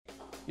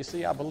You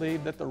see, I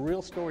believe that the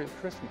real story of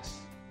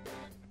Christmas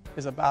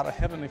is about a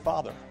Heavenly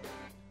Father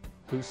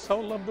who so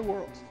loved the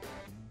world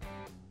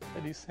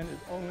that He sent His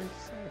only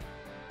Son.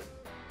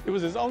 It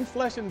was His own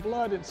flesh and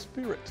blood and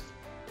spirit,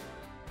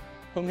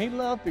 whom He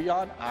loved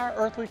beyond our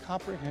earthly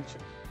comprehension.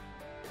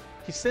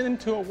 He sent Him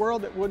to a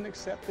world that wouldn't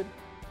accept Him,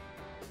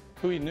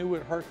 who He knew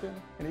would hurt Him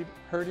and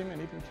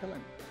even kill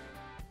Him.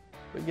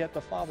 But yet the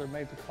Father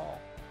made the call.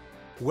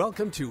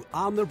 Welcome to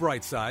On the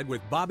Bright Side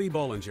with Bobby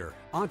Bollinger,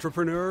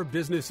 entrepreneur,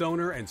 business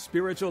owner, and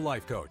spiritual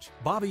life coach.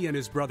 Bobby and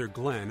his brother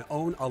Glenn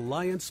own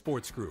Alliance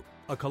Sports Group,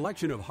 a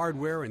collection of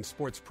hardware and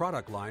sports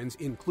product lines,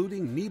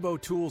 including Nebo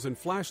tools and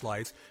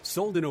flashlights,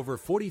 sold in over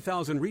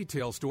 40,000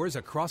 retail stores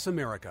across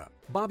America.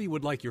 Bobby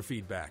would like your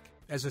feedback.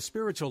 As a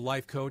spiritual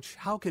life coach,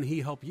 how can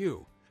he help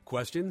you?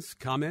 Questions,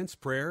 comments,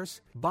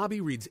 prayers? Bobby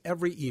reads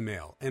every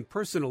email and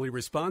personally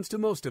responds to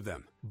most of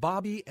them.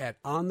 Bobby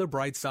at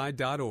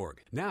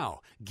onthebrightside.org. Now,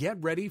 get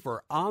ready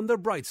for On the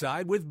Bright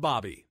Side with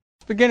Bobby.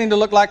 It's beginning to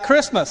look like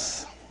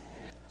Christmas.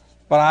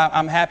 But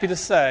I'm happy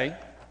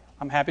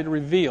to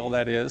reveal,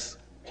 that is,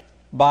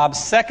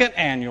 Bob's second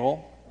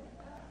annual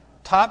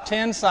Top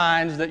 10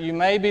 Signs That You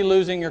May Be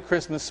Losing Your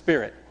Christmas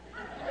Spirit.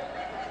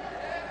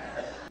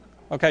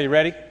 Okay, you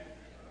ready?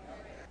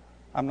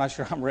 I'm not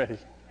sure I'm ready.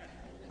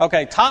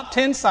 Okay, top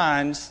 10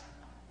 signs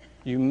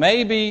you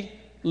may be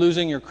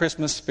losing your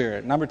Christmas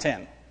spirit. Number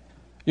 10,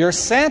 your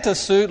Santa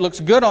suit looks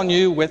good on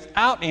you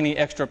without any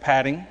extra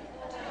padding.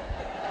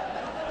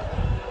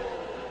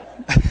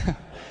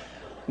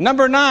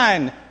 Number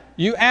 9,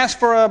 you asked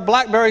for a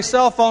BlackBerry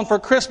cell phone for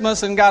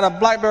Christmas and got a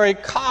BlackBerry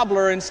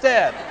cobbler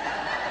instead.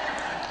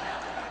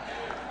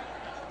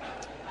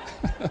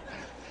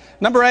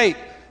 Number 8,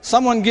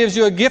 someone gives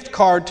you a gift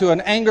card to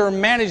an anger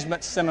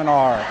management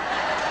seminar.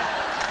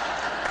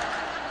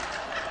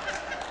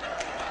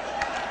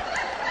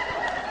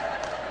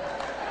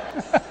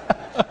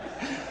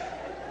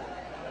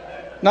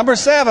 Number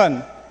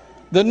 7,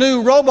 the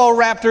new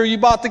Roboraptor you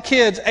bought the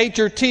kids ate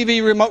your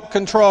TV remote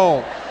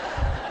control.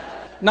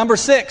 Number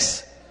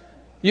 6,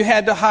 you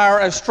had to hire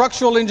a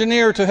structural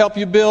engineer to help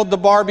you build the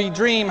Barbie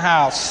dream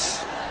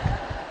house.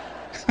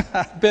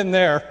 I've been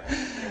there.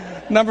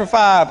 Number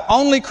 5,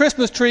 only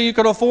Christmas tree you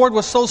could afford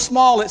was so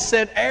small it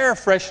said air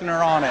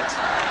freshener on it.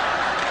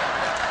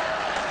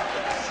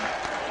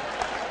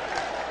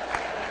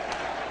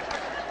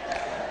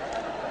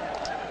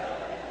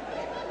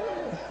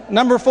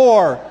 Number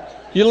 4,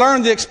 you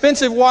learned the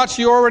expensive watch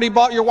you already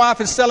bought your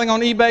wife is selling on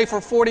eBay for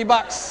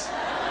 $40.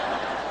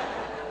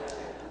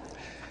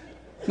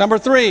 Number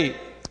 3,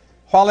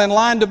 while in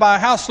line to buy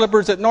house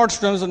slippers at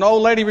Nordstrom's, an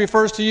old lady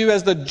refers to you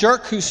as the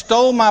jerk who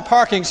stole my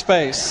parking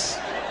space.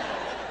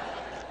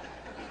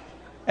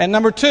 And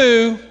number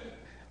 2,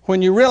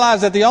 when you realize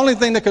that the only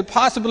thing that could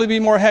possibly be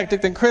more hectic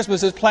than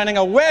Christmas is planning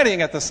a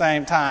wedding at the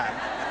same time.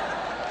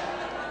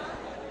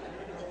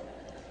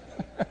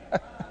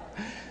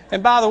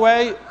 And by the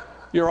way,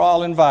 you're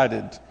all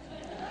invited.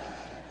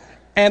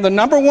 And the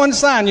number 1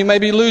 sign you may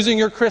be losing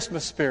your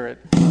Christmas spirit.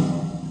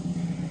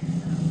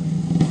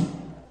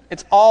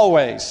 It's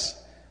always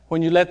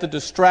when you let the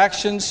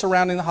distractions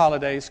surrounding the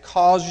holidays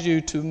cause you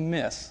to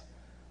miss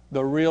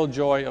the real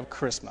joy of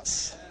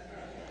Christmas.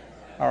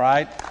 All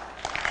right?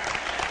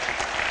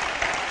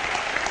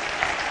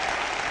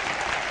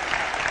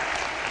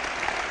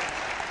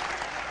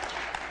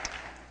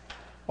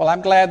 Well,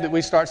 I'm glad that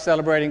we start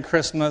celebrating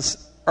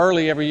Christmas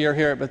early every year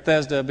here at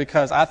Bethesda,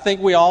 because I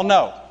think we all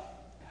know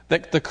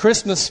that the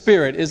Christmas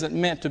spirit isn't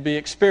meant to be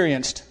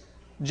experienced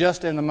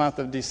just in the month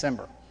of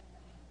December.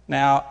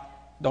 Now,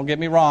 don't get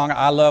me wrong,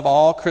 I love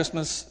all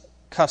Christmas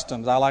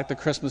customs. I like the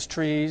Christmas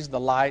trees, the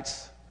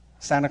lights,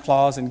 Santa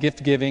Claus, and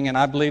gift giving, and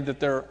I believe that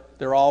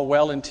they're all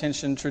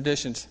well-intentioned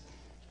traditions.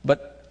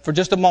 But for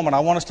just a moment, I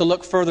want us to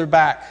look further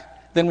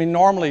back than we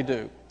normally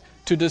do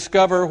to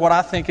discover what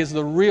I think is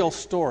the real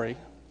story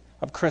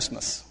of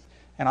Christmas.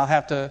 And I'll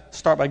have to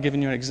start by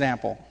giving you an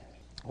example.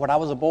 When I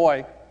was a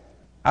boy,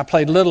 I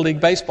played Little League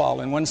Baseball,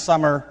 and one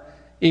summer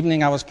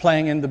evening I was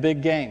playing in the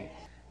big game.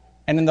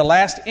 And in the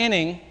last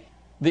inning,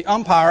 the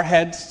umpire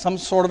had some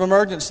sort of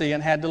emergency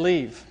and had to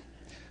leave.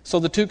 So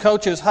the 2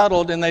 coaches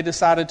huddled, and they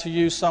decided to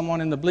use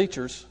someone in the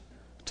bleachers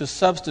to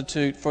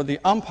substitute for the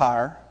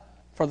umpire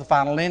for the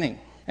final inning.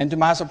 And to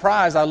my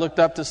surprise, I looked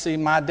up to see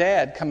my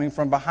dad coming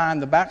from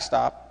behind the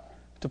backstop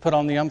to put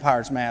on the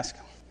umpire's mask.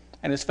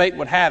 And as fate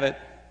would have it,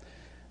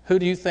 who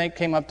do you think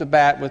came up to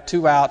bat with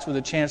 2 outs with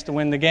a chance to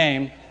win the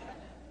game?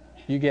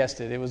 You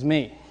guessed it, it was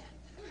me.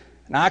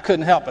 Now, I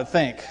couldn't help but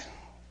think,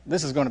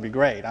 this is going to be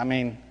great. I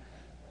mean,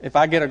 if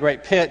I get a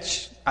great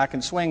pitch, I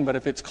can swing, but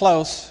if it's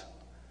close,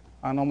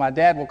 I know my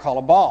dad will call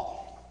a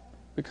ball,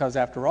 because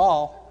after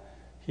all,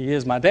 he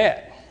is my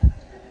dad.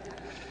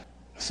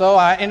 So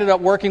I ended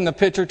up working the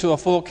pitcher to a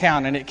full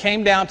count, and it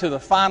came down to the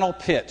final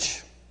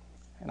pitch.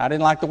 And I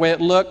didn't like the way it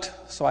looked,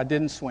 so I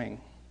didn't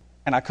swing.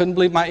 And I couldn't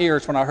believe my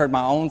ears when I heard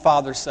my own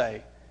father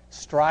say,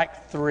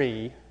 "Strike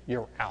 3,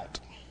 you're out."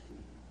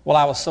 Well,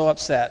 I was so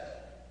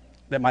upset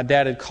that my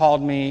dad had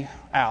called me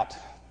out.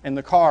 In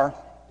the car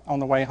on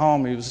the way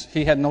home,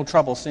 he had no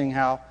trouble seeing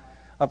how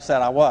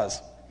upset I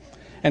was.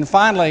 And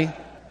finally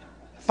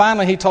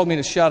he told me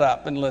to shut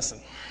up and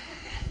listen.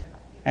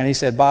 And he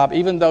said, Bob,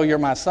 even though you're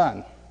my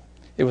son,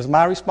 it was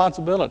my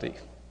responsibility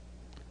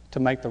to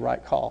make the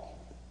right call.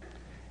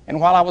 And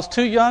while I was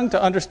too young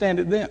to understand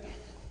it then,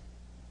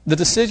 the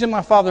decision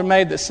my father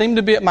made that seemed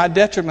to be at my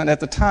detriment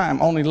at the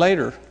time only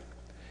later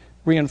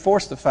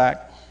reinforced the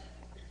fact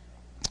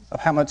of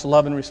how much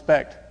love and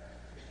respect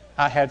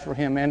I had for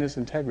him and his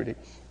integrity.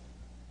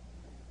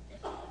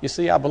 You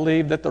see, I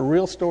believe that the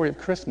real story of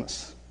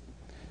Christmas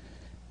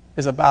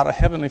is about a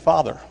heavenly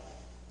Father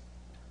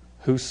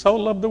who so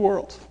loved the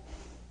world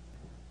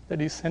that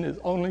he sent his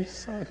only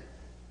Son.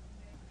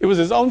 It was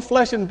his own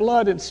flesh and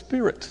blood and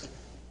spirit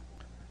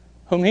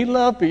whom he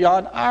loved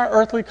beyond our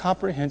earthly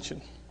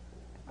comprehension.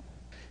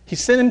 He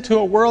sent him to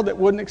a world that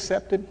wouldn't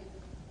accept him,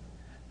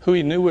 who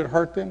he knew would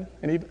hurt him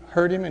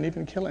and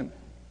even kill him.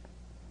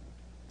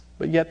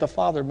 But yet the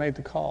Father made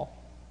the call.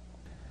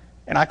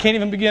 And I can't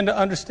even begin to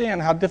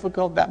understand how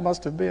difficult that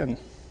must have been.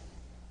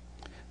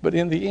 But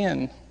in the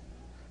end,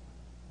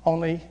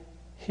 only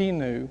he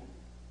knew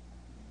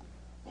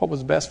what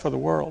was best for the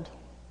world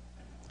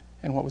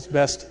and what was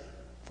best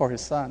for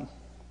his Son.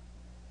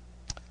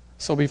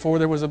 So before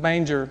there was a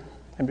manger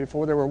and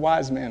before there were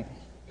wise men,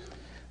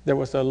 there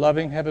was a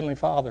loving Heavenly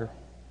Father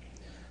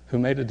who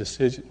made a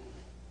decision.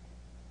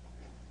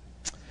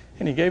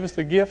 And he gave us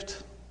the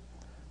gift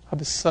of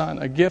his Son,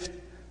 a gift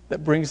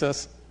that brings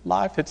us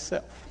life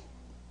itself.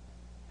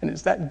 And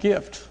it's that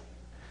gift,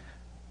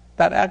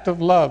 that act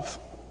of love,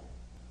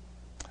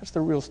 that's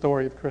the real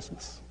story of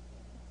Christmas.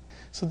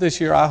 So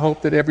this year I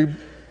hope that every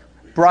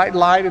bright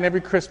light and every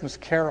Christmas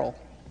carol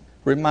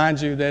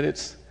reminds you that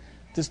it's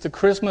the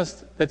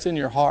Christmas that's in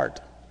your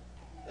heart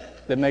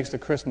that makes the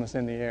Christmas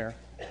in the air.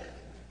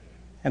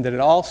 And that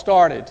it all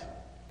started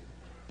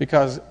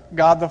because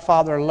God the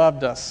Father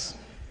loved us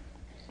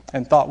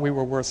and thought we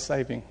were worth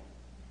saving.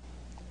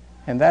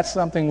 And that's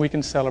something we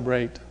can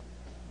celebrate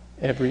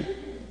every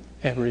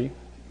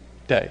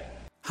day.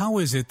 How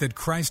is it that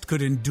Christ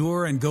could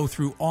endure and go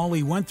through all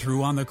he went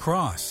through on the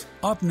cross?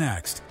 Up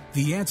next,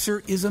 the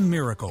answer is a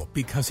miracle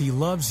because he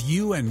loves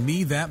you and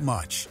me that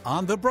much.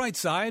 On the Bright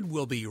Side,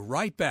 we'll be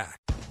right back.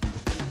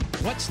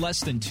 What's less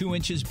than 2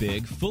 inches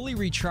big, fully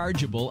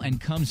rechargeable, and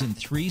comes in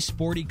 3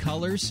 sporty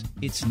colors?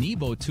 It's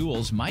Nebo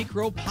Tools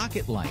Micro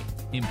Pocket Light.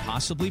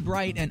 Impossibly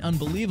bright and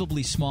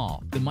unbelievably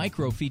small, the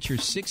Micro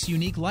features 6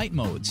 unique light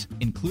modes,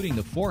 including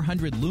the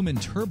 400 lumen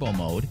turbo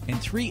mode and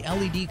 3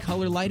 LED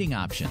color lighting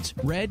options,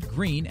 red,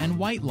 green, and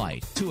white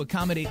light, to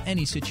accommodate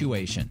any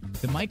situation.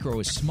 The Micro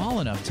is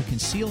small enough to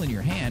conceal in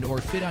your hand or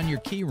fit on your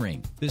key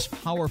ring. This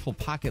powerful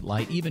pocket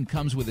light even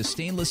comes with a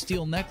stainless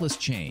steel necklace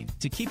chain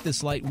to keep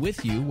this light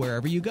with you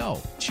wherever you go.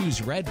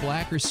 Choose red,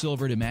 black, or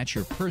silver to match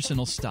your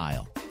personal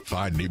style.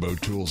 Find Nebo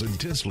Tools'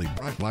 intensely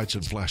bright lights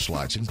and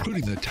flashlights,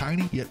 including the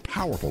tiny yet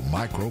powerful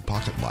Micro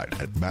Pocket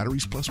Light at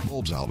Batteries Plus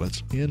Bulbs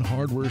outlets, in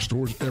hardware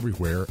stores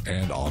everywhere,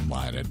 and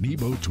online at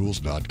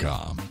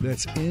nebotools.com.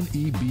 That's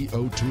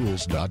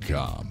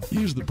NEBOTools.com.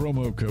 Use the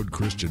promo code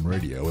Christian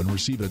Radio and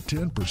receive a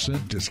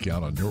 10%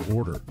 discount on your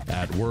order.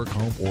 At work,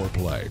 home, or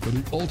play, for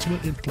the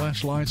ultimate in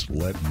flashlights,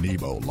 let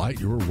Nebo light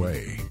your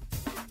way.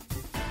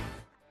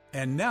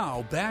 And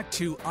now back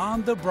to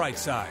On the Bright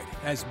Side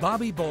as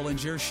Bobby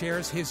Bollinger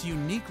shares his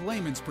unique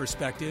layman's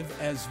perspective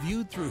as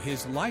viewed through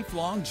his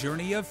lifelong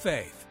journey of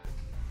faith.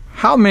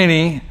 How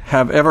many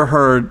have ever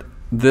heard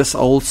this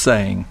old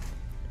saying?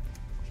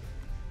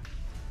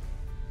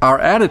 Our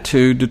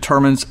attitude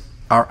determines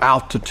our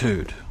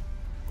altitude.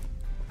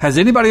 Has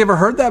anybody ever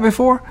heard that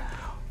before?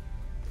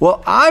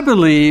 Well, I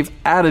believe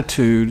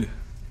attitude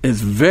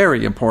is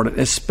very important,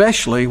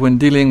 especially when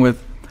dealing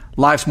with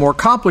life's more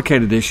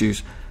complicated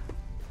issues.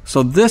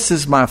 So this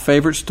is my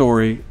favorite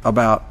story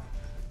about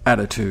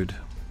attitude.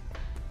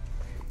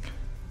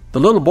 The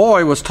little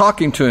boy was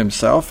talking to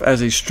himself as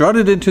he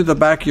strutted into the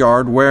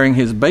backyard wearing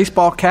his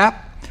baseball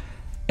cap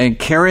and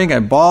carrying a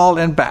ball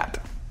and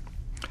bat.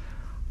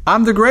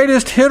 "I'm the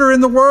greatest hitter in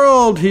the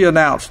world," he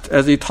announced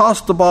as he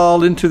tossed the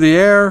ball into the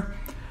air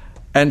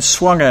and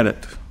swung at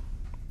it.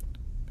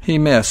 He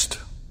missed.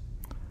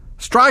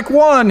 "Strike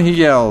one," he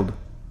yelled.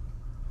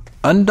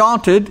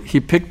 Undaunted, he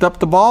picked up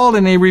the ball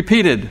and he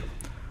repeated,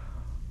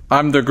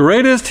 "I'm the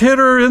greatest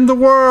hitter in the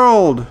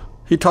world."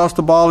 He tossed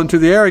the ball into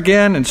the air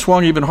again and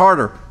swung even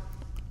harder.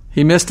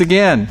 He missed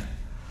again.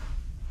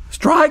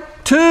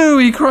 "Strike two,"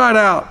 he cried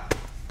out.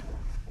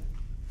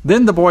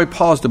 Then the boy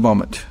paused a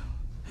moment.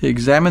 He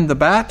examined the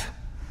bat.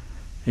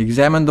 He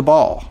examined the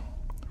ball.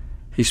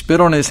 He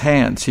spit on his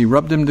hands. He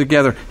rubbed them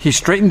together. He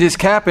straightened his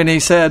cap and he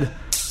said,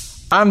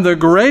 "I'm the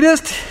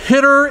greatest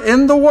hitter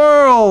in the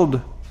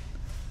world."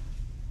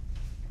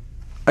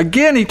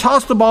 Again, he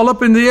tossed the ball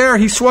up in the air.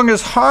 He swung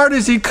as hard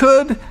as he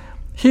could.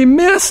 He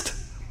missed.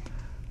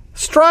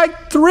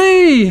 "Strike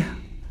three."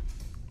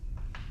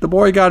 The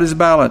boy got his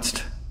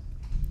balance.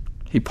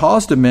 He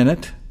paused a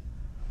minute,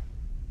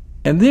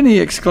 and then he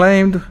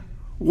exclaimed,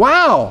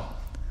 "Wow!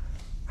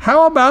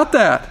 How about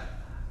that?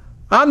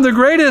 I'm the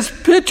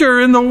greatest pitcher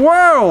in the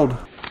world."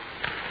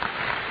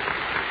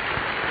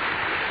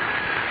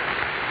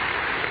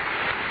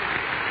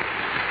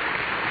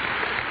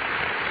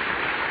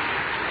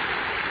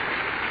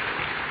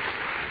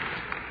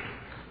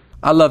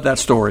 I love that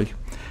story.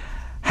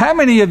 How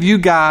many of you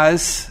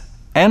guys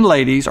and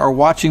ladies are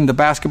watching the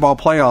basketball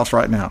playoffs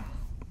right now?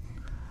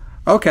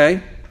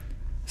 Okay.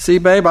 See,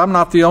 babe, I'm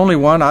not the only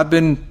one. I've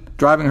been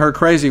driving her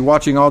crazy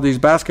watching all these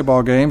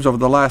basketball games over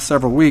the last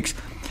several weeks.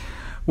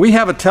 We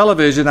have a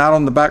television out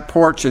on the back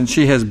porch, and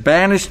she has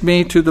banished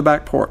me to the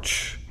back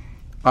porch.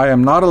 I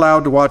am not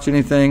allowed to watch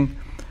anything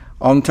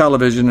on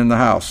television in the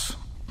house.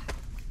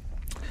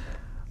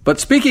 But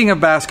speaking of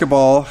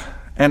basketball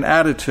and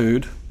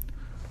attitude,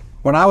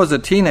 when I was a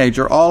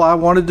teenager, all I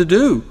wanted to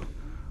do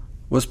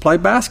was play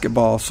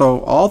basketball. So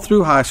all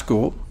through high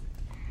school,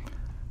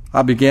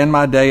 I began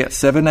my day at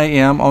 7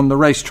 a.m. on the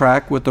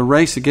racetrack with a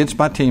race against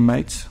my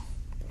teammates.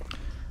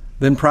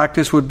 Then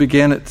practice would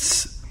begin at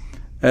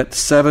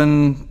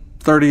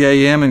 7:30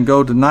 a.m. and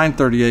go to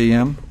 9:30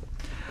 a.m.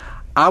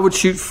 I would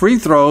shoot free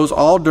throws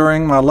all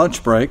during my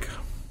lunch break.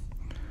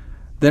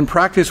 Then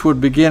practice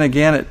would begin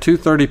again at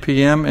 2:30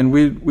 p.m. and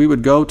we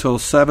would go till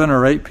 7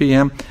 or 8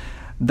 p.m.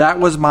 That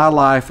was my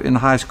life in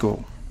high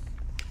school.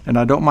 And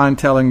I don't mind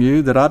telling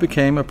you that I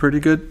became a pretty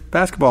good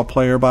basketball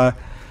player by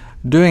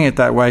doing it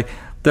that way.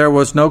 There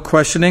was no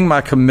questioning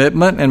my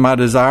commitment and my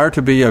desire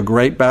to be a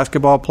great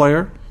basketball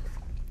player.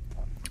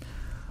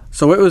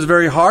 So it was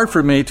very hard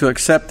for me to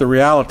accept the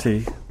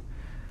reality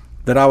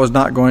that I was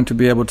not going to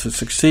be able to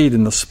succeed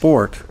in the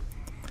sport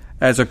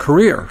as a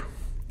career.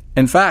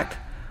 In fact,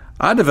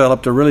 I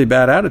developed a really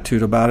bad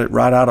attitude about it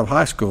right out of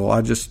high school.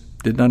 I just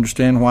didn't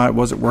understand why it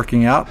wasn't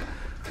working out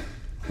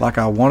like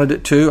I wanted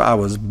it to. I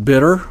was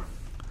bitter.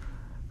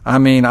 I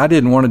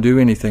didn't want to do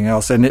anything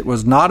else. And it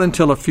was not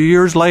until a few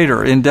years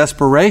later, in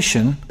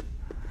desperation,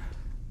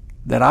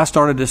 that I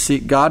started to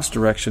seek God's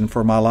direction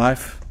for my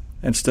life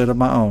instead of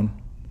my own.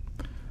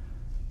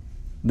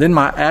 Then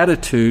my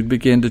attitude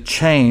began to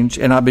change,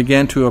 and I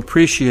began to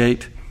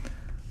appreciate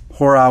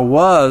where I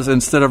was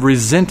instead of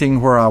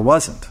resenting where I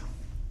wasn't.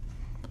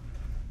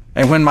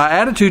 And when my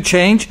attitude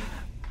changed,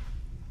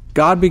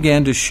 God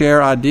began to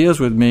share ideas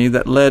with me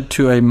that led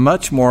to a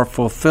much more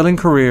fulfilling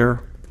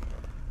career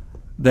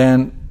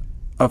than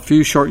a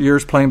few short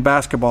years playing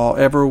basketball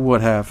ever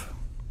would have.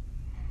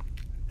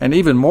 And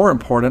even more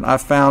important, I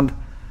found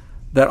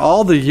that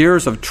all the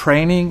years of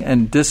training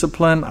and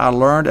discipline I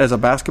learned as a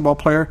basketball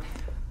player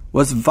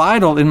was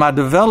vital in my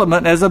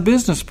development as a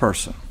business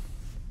person.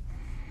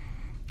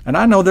 And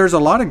I know there's a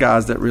lot of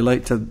guys that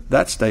relate to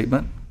that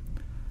statement.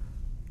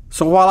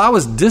 So while I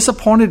was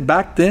disappointed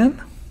back then,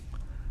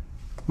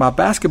 my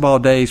basketball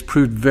days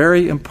proved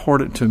very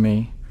important to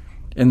me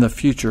in the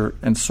future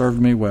and served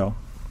me well.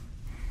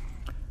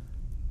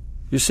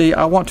 You see,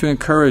 I want to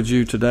encourage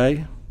you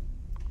today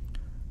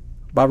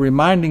by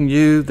reminding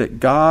you that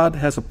God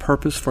has a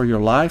purpose for your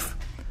life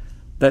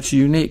that's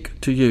unique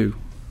to you.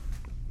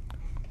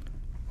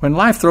 When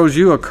life throws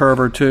you a curve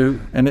or two,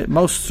 and it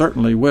most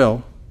certainly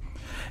will,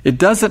 it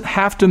doesn't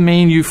have to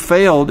mean you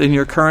failed in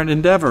your current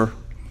endeavor.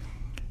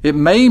 It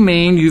may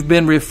mean you've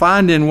been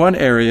refined in one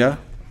area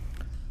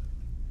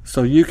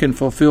so you can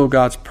fulfill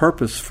God's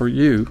purpose for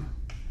you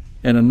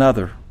in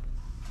another.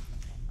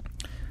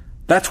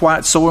 That's why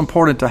it's so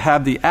important to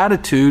have the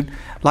attitude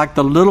like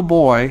the little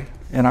boy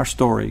in our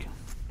story.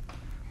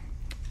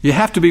 You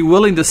have to be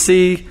willing to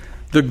see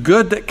the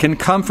good that can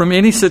come from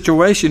any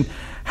situation.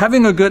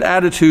 Having a good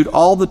attitude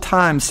all the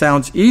time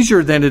sounds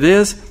easier than it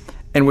is,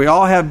 and we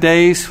all have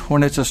days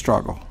when it's a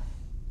struggle.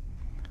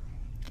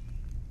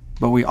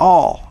 But we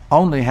all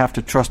only have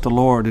to trust the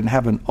Lord and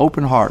have an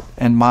open heart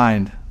and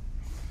mind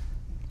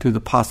to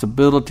the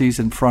possibilities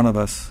in front of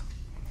us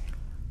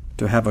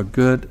to have a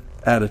good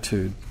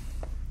attitude.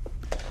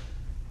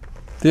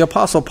 The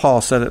Apostle Paul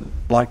said it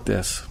like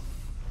this: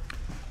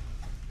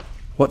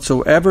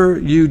 "Whatsoever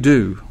you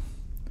do,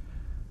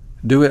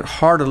 do it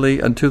heartily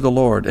unto the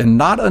Lord, and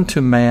not unto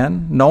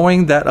man,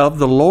 knowing that of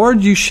the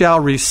Lord you shall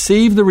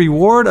receive the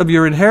reward of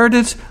your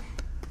inheritance,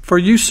 for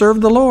you serve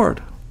the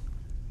Lord."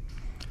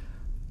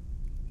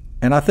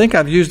 And I think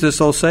I've used this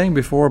old saying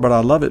before, but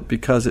I love it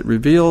because it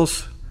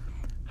reveals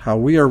how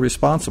we are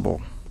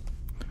responsible.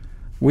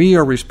 We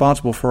are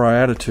responsible for our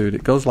attitude.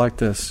 It goes like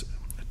this: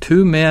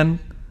 2 men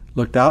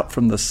looked out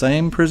from the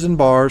same prison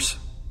bars.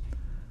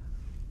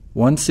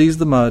 One sees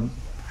the mud,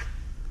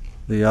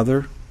 the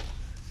other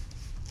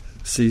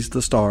sees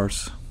the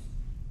stars.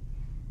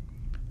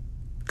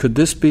 Could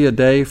this be a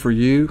day for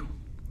you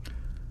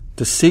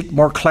to seek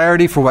more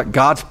clarity for what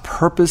God's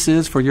purpose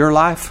is for your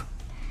life?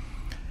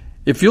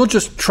 If you'll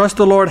just trust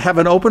the Lord, have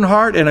an open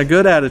heart and a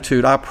good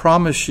attitude, I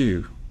promise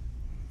you,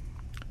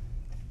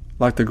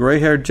 like the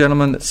gray-haired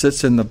gentleman that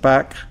sits in the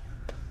back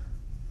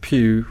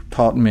pew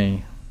taught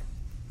me,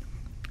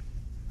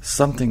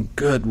 something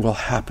good will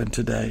happen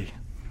today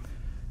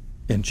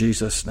in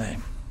Jesus'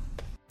 name.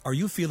 Are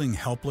you feeling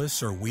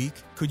helpless or weak?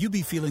 Could you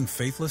be feeling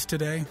faithless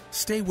today?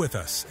 Stay with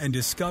us and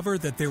discover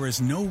that there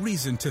is no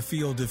reason to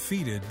feel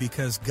defeated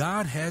because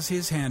God has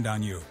His hand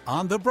on you.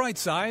 On the Bright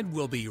Side,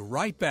 we'll be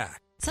right back.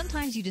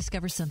 Sometimes you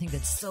discover something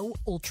that's so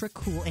ultra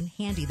cool and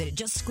handy that it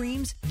just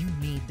screams, you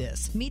need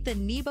this. Meet the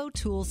Nebo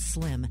Tools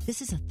Slim.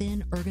 This is a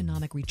thin,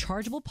 ergonomic,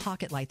 rechargeable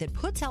pocket light that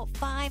puts out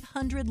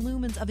 500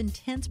 lumens of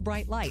intense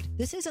bright light.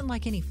 This isn't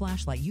like any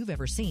flashlight you've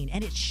ever seen,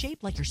 and it's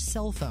shaped like your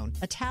cell phone.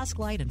 A task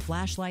light and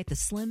flashlight, the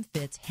Slim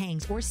fits,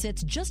 hangs, or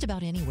sits just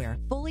about anywhere.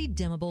 Fully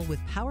dimmable with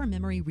power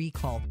memory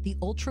recall. The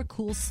Ultra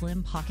Cool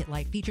Slim pocket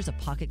light features a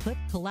pocket clip,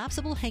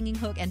 collapsible hanging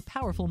hook, and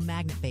powerful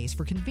magnet base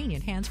for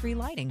convenient hands-free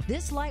lighting.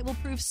 This light will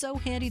prove so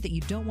handy that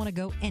you don't want to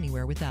go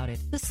anywhere without it.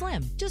 The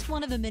Slim, just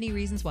one of the many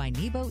reasons why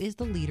Nebo is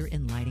the leader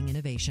in lighting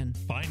innovation.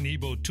 Find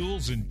Nebo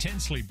Tools'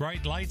 intensely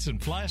bright lights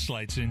and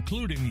flashlights,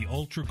 including the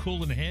Ultra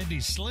Cool and Handy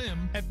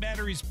Slim, at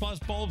Batteries Plus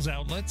Bulbs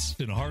outlets,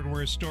 in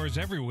hardware stores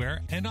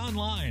everywhere, and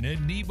online at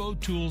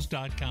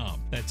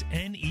nebotools.com. That's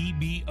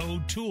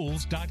NEBO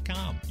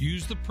Tools.com.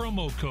 Use the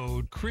promo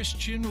code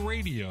Christian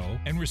Radio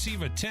and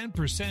receive a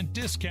 10%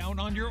 discount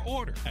on your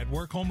order. At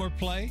work, home, or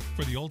play,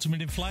 for the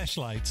ultimate in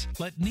flashlights,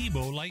 let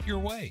Nebo light your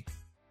way.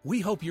 We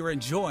hope you're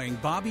enjoying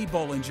Bobby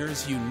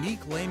Bollinger's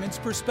unique layman's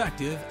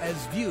perspective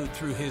as viewed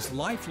through his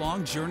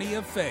lifelong journey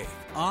of faith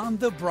on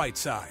the bright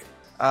side.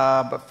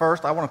 But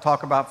first, I want to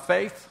talk about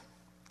faith,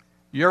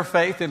 your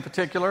faith in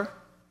particular.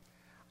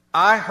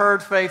 I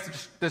heard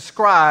faith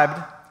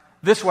described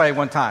this way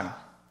one time.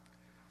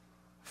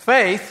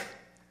 Faith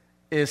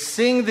is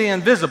seeing the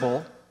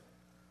invisible,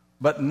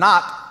 but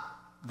not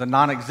the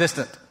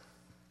non-existent.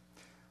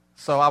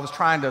 So I was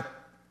trying to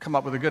come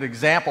up with a good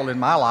example in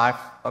my life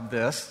of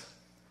this.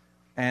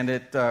 And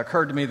it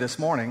occurred to me this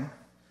morning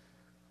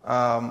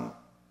and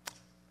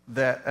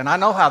I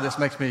know how this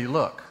makes me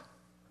look,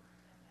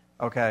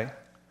 okay?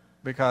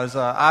 Because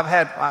I've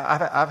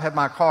had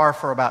my car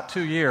for about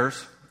 2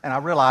 years, and I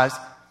realized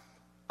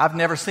I've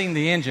never seen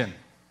the engine.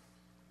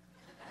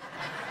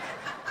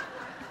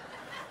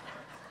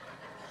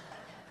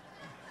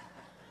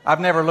 I've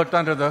never looked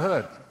under the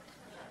hood.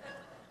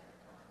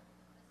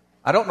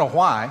 I don't know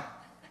why,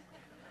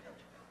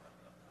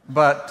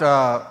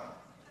 but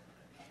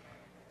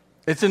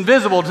it's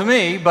invisible to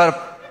me,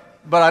 but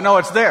I know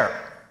it's there.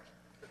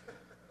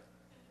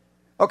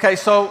 Okay,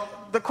 so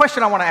the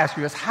question I want to ask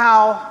you is,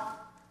 how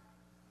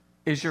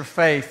is your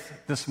faith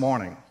this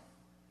morning?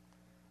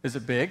 Is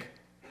it big?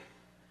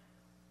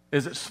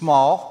 Is it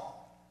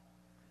small?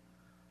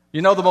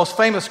 You know, the most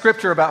famous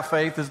scripture about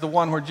faith is the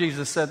one where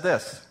Jesus said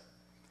this: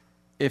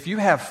 if you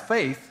have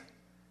faith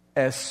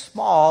as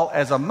small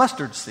as a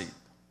mustard seed,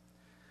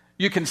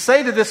 you can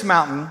say to this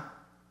mountain,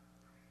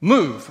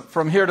 move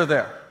from here to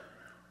there,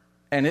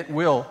 and it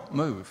will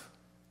move.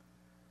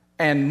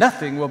 And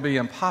nothing will be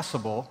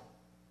impossible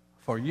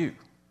for you.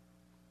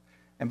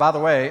 And by the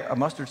way, a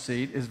mustard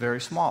seed is very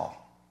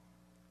small.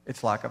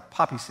 It's like a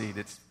poppy seed.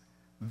 It's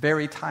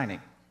very tiny.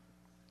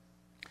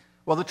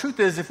 Well, the truth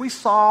is, if we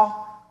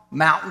saw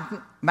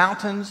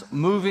mountains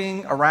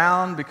moving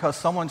around because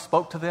someone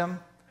spoke to them,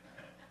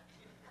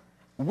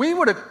 we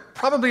would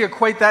probably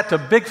equate that to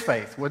big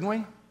faith, wouldn't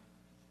we?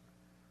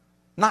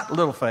 Not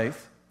little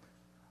faith.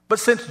 But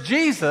since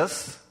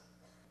Jesus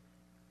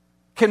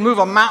can move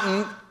a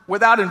mountain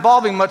without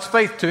involving much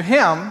faith to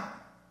him,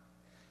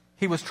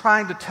 he was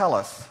trying to tell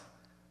us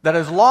that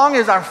as long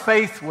as our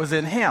faith was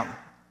in him,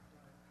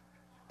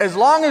 as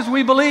long as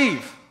we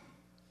believe,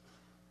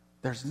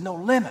 there's no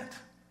limit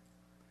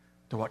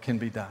to what can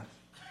be done.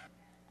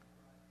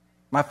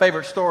 My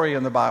favorite story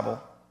in the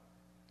Bible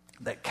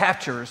that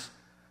captures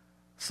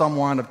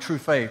someone of true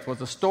faith was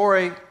the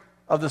story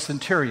of the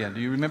centurion.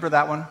 Do you remember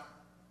that one?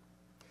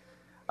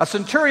 A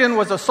centurion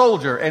was a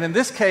soldier, and in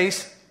this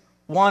case,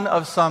 one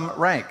of some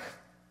rank.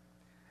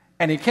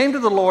 And he came to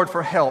the Lord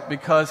for help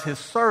because his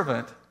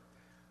servant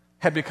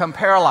had become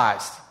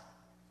paralyzed,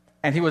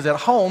 and he was at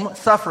home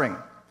suffering.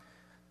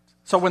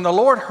 So when the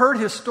Lord heard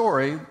his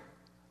story,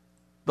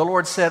 the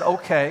Lord said,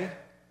 okay,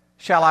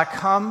 shall I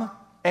come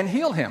and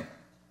heal him?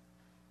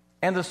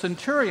 And the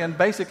centurion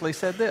basically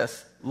said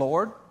this: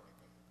 Lord,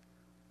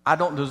 I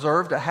don't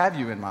deserve to have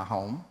you in my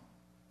home,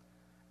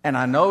 and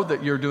I know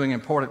that you're doing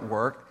important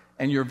work,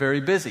 and you're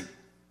very busy.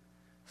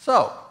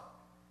 So,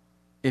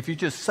 if you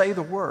just say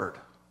the word,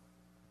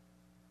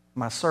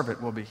 my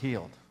servant will be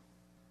healed.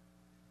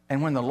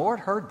 And when the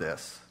Lord heard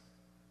this,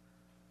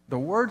 the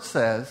word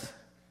says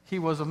he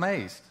was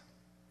amazed.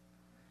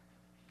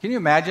 Can you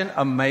imagine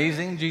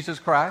amazing Jesus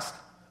Christ?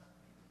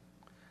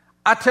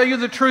 I tell you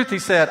the truth, he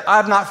said,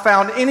 I've not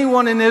found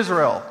anyone in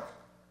Israel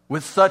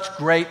with such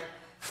great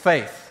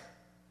faith.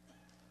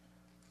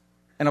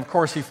 And of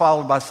course, he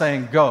followed by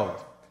saying, go,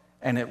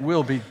 and it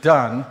will be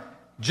done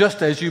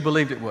just as you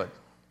believed it would.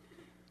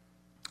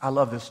 I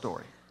love this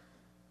story.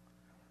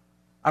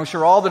 I'm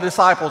sure all the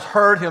disciples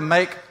heard him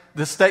make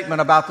this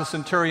statement about the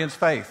centurion's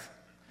faith.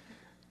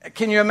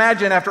 Can you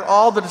imagine, after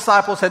all the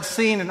disciples had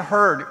seen and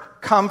heard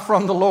come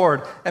from the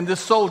Lord, and this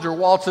soldier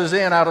waltzes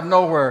in out of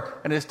nowhere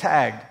and is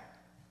tagged,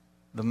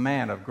 the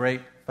man of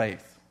great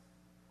faith.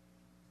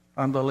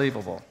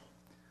 Unbelievable.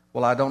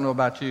 Well, I don't know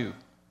about you,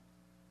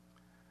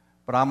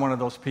 but I'm one of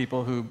those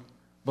people who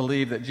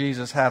believe that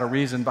Jesus had a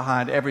reason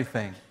behind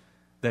everything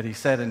that he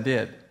said and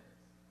did.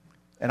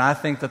 And I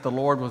think that the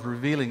Lord was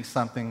revealing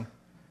something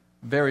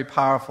very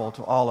powerful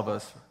to all of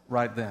us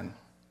right then.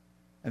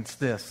 And it's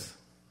this,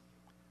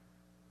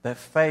 that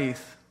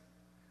faith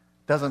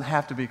doesn't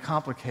have to be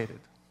complicated.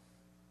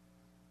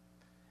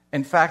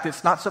 In fact,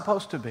 it's not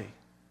supposed to be.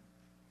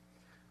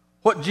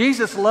 What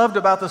Jesus loved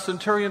about the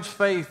centurion's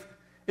faith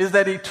is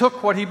that he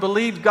took what he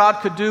believed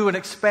God could do and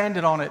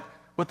expanded on it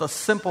with a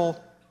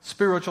simple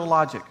spiritual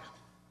logic.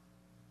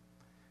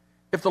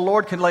 If the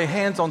Lord can lay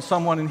hands on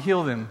someone and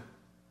heal them,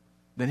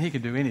 then he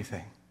can do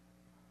anything.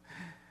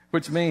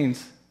 Which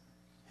means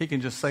he can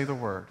just say the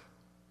word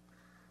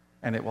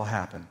and it will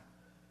happen.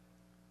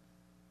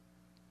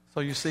 So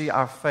you see,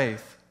 our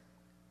faith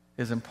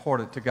is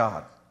important to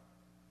God.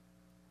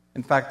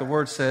 In fact, the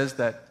word says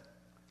that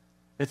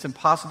it's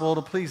impossible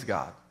to please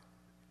God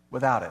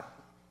without it.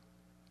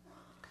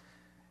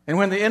 And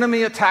when the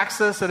enemy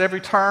attacks us at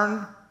every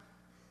turn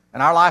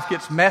and our life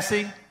gets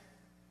messy,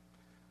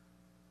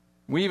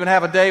 we even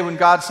have a day when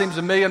God seems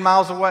a million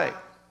miles away,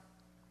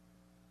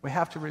 we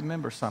have to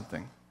remember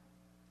something.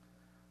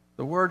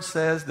 The word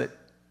says that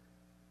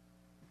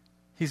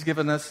He's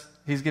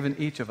given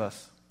each of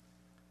us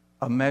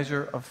a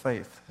measure of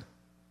faith.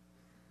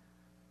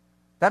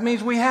 That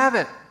means we have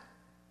it.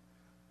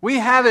 We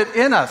have it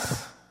in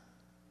us.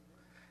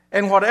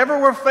 And whatever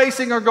we're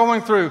facing or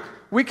going through,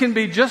 we can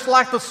be just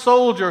like the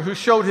soldier who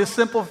showed his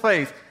simple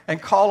faith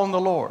and call on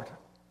the Lord.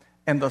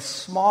 And the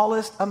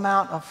smallest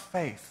amount of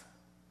faith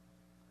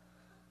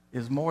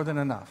is more than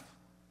enough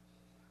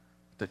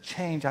to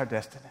change our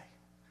destiny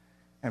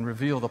and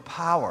reveal the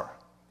power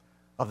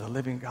of the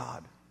living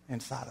God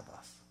inside of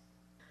us.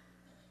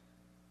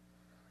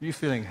 Are you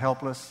feeling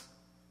helpless?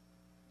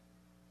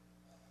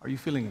 Are you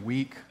feeling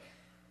weak?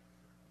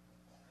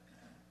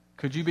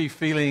 Could you be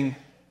feeling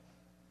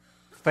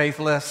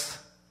faithless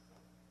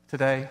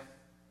today?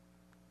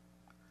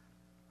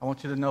 I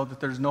want you to know that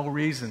there's no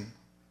reason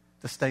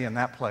to stay in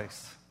that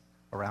place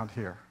around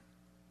here.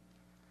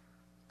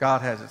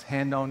 God has His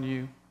hand on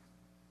you.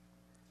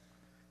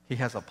 He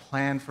has a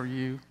plan for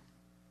you.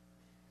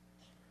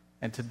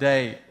 And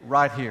today,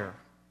 right here,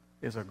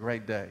 is a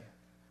great day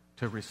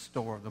to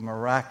restore the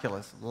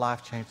miraculous,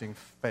 life-changing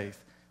faith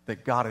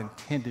that God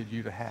intended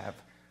you to have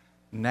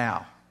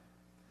now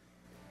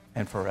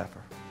and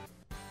forever.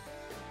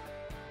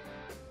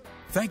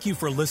 Thank you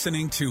for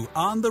listening to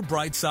On the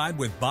Bright Side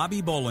with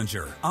Bobby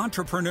Bollinger,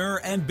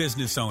 entrepreneur and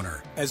business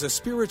owner. As a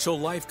spiritual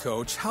life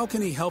coach, how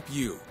can he help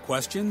you?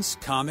 Questions,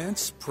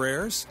 comments,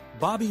 prayers?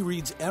 Bobby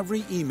reads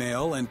every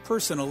email and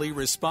personally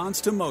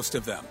responds to most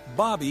of them.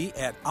 Bobby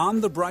at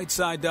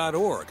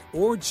onthebrightside.org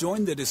or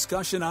join the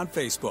discussion on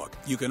Facebook.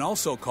 You can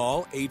also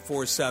call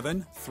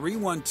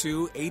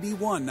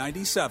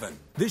 847-312-8197.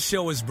 This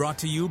show is brought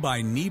to you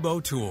by Nebo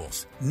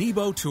Tools.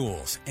 Nebo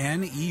Tools,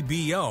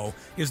 N-E-B-O,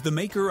 is the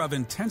maker of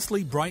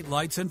intensely bright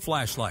lights and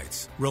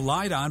flashlights.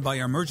 Relied on by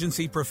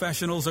emergency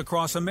professionals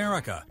across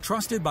America.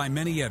 Trusted by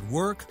many at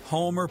work,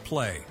 home, or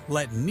play.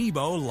 Let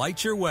Nebo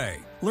light your way.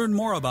 Learn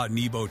more about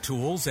Nebo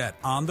Tools at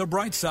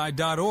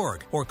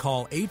onthebrightside.org or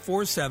call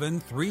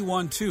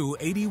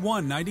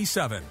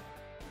 847-312-8197.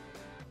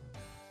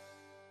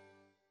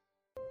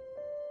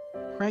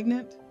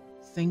 Pregnant,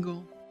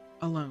 single,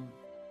 alone.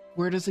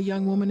 Where does a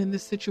young woman in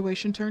this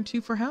situation turn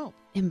to for help?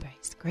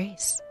 Embrace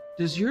Grace.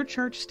 Does your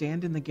church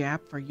stand in the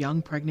gap for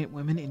young pregnant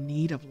women in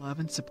need of love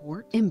and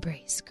support?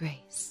 Embrace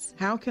Grace.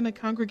 How can a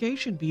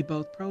congregation be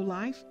both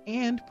pro-life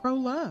and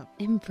pro-love?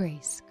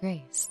 Embrace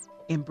Grace.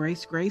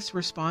 Embrace Grace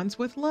responds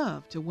with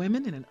love to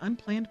women in an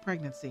unplanned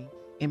pregnancy.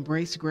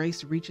 Embrace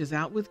Grace reaches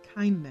out with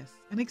kindness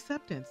and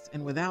acceptance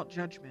and without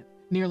judgment.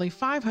 Nearly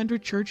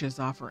 500 churches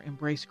offer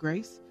Embrace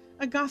Grace,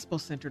 a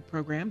gospel-centered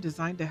program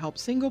designed to help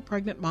single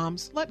pregnant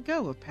moms let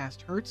go of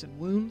past hurts and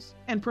wounds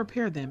and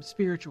prepare them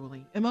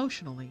spiritually,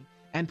 emotionally,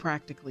 and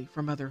practically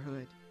for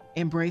motherhood.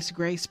 Embrace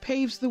Grace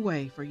paves the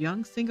way for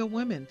young single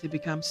women to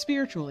become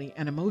spiritually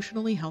and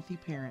emotionally healthy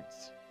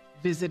parents.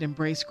 Visit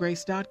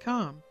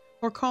embracegrace.com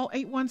or call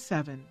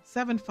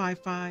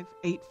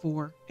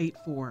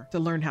 817-755-8484 to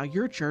learn how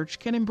your church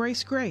can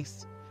embrace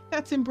grace.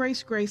 That's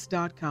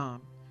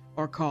embracegrace.com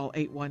or call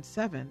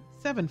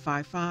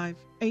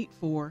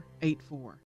 817-755-8484.